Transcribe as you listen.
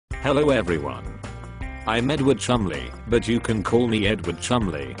Hello everyone. I'm Edward Chumley, but you can call me Edward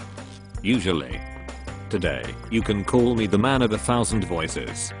Chumley. Usually. Today, you can call me the man of 1,000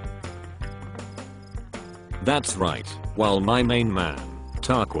 voices. That's right, while my main man,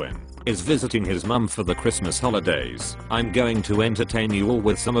 Tarquin, is visiting his mum for the Christmas holidays, I'm going to entertain you all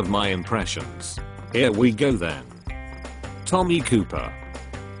with some of my impressions. Here we go then. Tommy Cooper.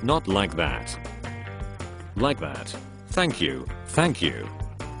 Not like that. Like that. Thank you, thank you.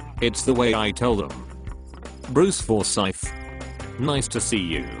 It's the way I tell them. Bruce Forsyth. Nice to see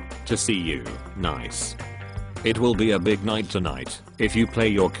you, nice. It will be a big night tonight, if you play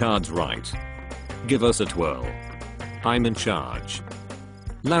your cards right. Give us a twirl. I'm in charge.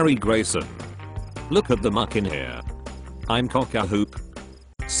 Larry Grayson. Look at the muck in here. I'm Cock-a-Hoop.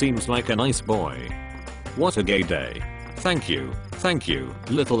 Seems like a nice boy. What a gay day. Thank you,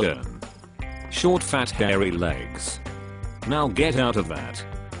 little Ian. Short fat hairy legs. Now get out of that.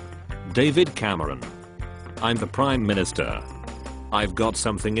 David Cameron. I'm the Prime Minister. I've got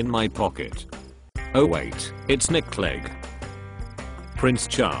something in my pocket. Oh wait, it's Nick Clegg. Prince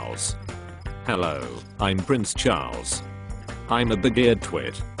Charles. Hello, I'm Prince Charles. I'm a big-eared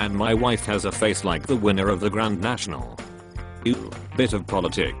twit, and my wife has a face like the winner of the Grand National. Ooh, bit of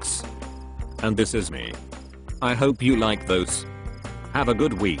politics. And this is me. I hope you like those. Have a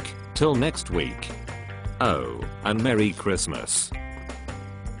good week, till next week. Oh, and Merry Christmas.